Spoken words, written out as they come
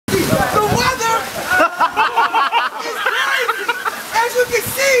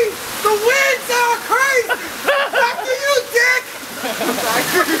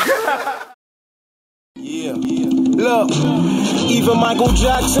Even Michael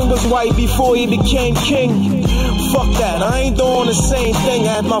Jackson was white before he became king. Fuck that, I ain't doing the same thing.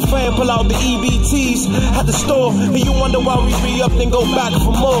 I had my friend pull out the EBTs at the store, and you wonder why we re-up and go back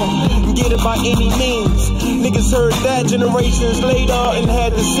for more and get it by any means. Niggas heard that generations later and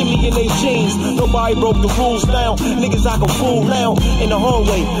had to see me in their jeans. Nobody broke the rules now. Niggas act a fool now in the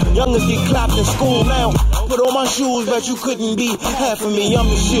hallway. Youngers get clapped in school now. Put on my shoes, bet you couldn't be half of me. I'm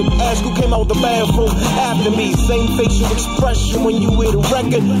the shit. Ask who came out the bathroom after me. Same facial expression when you with a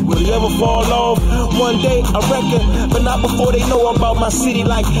record. Will you ever fall off? One day, I reckon, but not before they know about my city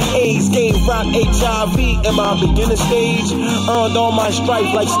like AIDS, gay, rock, HIV in my beginner stage. Earned all my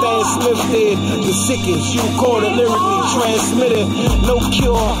stripes like Stan Smith did. The sickest, you caught it lyrically transmitted. No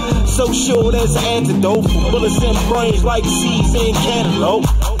cure, so sure there's an antidote for bullets in brains like seeds in cantaloupe.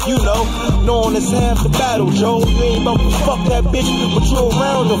 You know, knowing it's half the battle, Joe. You ain't about to fuck that bitch, but you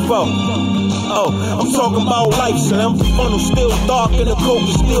around her for. Oh, I'm talking about life, Slim. The funnel's still dark and the coke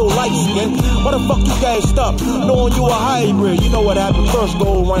is still light skin. Why the fuck you gassed up? Knowing you a hybrid. You know what happened first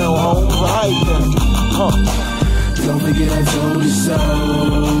go around, home. It's a hybrid. Don't forget I told you so.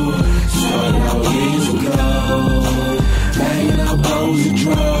 Started out years ago. Banging out bowls of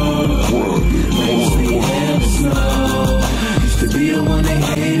drugs. Rain, sleet, and snow. Used to be the one they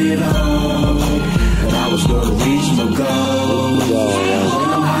hated on. And I was gonna reach my goal. When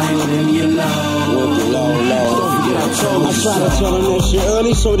I'm high with him, you're low. I tried to tell them that shit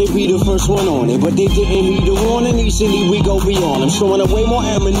early so they be the first one on it, but they didn't heed the warning. Easily we go beyond them, throwing away more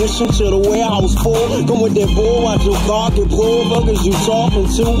ammunition to the warehouse full. Come with that bull, watch your car get pulled. Buggers you talking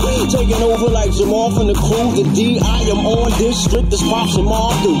to, taking over like Jamal from the crew. The D, I am on this strip, this pops and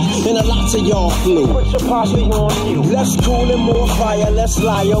all do, and a lot of y'all flew. Put your posse on you. Less cool and more fire, less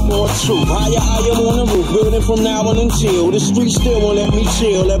liar, more truth. Higher, I am on the roof, building from now on until the streets still won't let me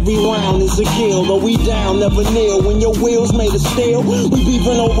chill. Every round is a kill, but we down, never kneel. When your wheels made of steel, we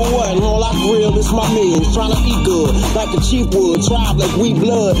beefing over what? And all I grill is my meals. Trying to eat good, like a cheap wood. Tribe like we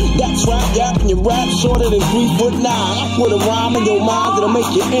blood. That trap, yapping your rap shorter than 3'9". I put a rhyme in your mind that'll make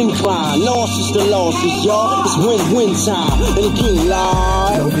you incline. Losses to losses, y'all. It's win-win time. And again,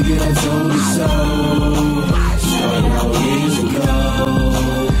 live. Don't forget I told you so. Started out years ago.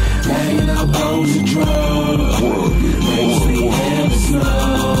 Banging out bowls of drugs. Rain, sleet, and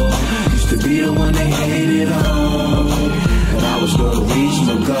snow. Used to be the one they hated on. And I was gonna reach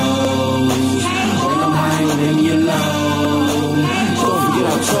my goals. When I'm high with him, you're low. Don't forget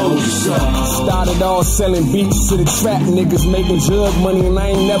I told you so. Started all selling beats to the trap niggas, making drug money, and I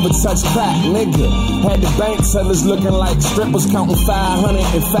ain't never touched crack, nigga. Had the bank tellers looking like strippers, counting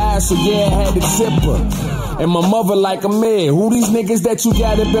 505, so yeah, I had the tipper. And my mother like a man. Who these niggas that you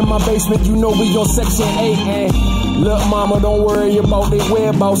got up in my basement? You know we on section 8, and look, mama, don't worry about their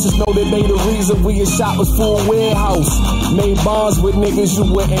whereabouts. Just know that they the reason we in shoppers full warehouse. Made bonds with niggas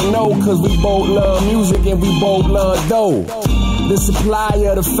you wouldn't know, cause we both love music and we both love dough. The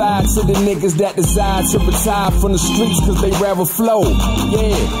supplier, the fire to the niggas that desire to retire from the streets cause they rather flow.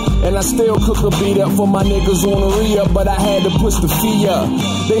 Yeah, and I still cook a beat up for my niggas on the re-up, but I had to push the fee up.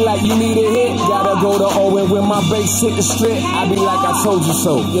 They like, you need a hit, gotta go to O, and when my bass hit the strip, I be like, I told you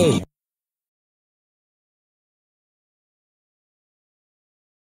so, yeah.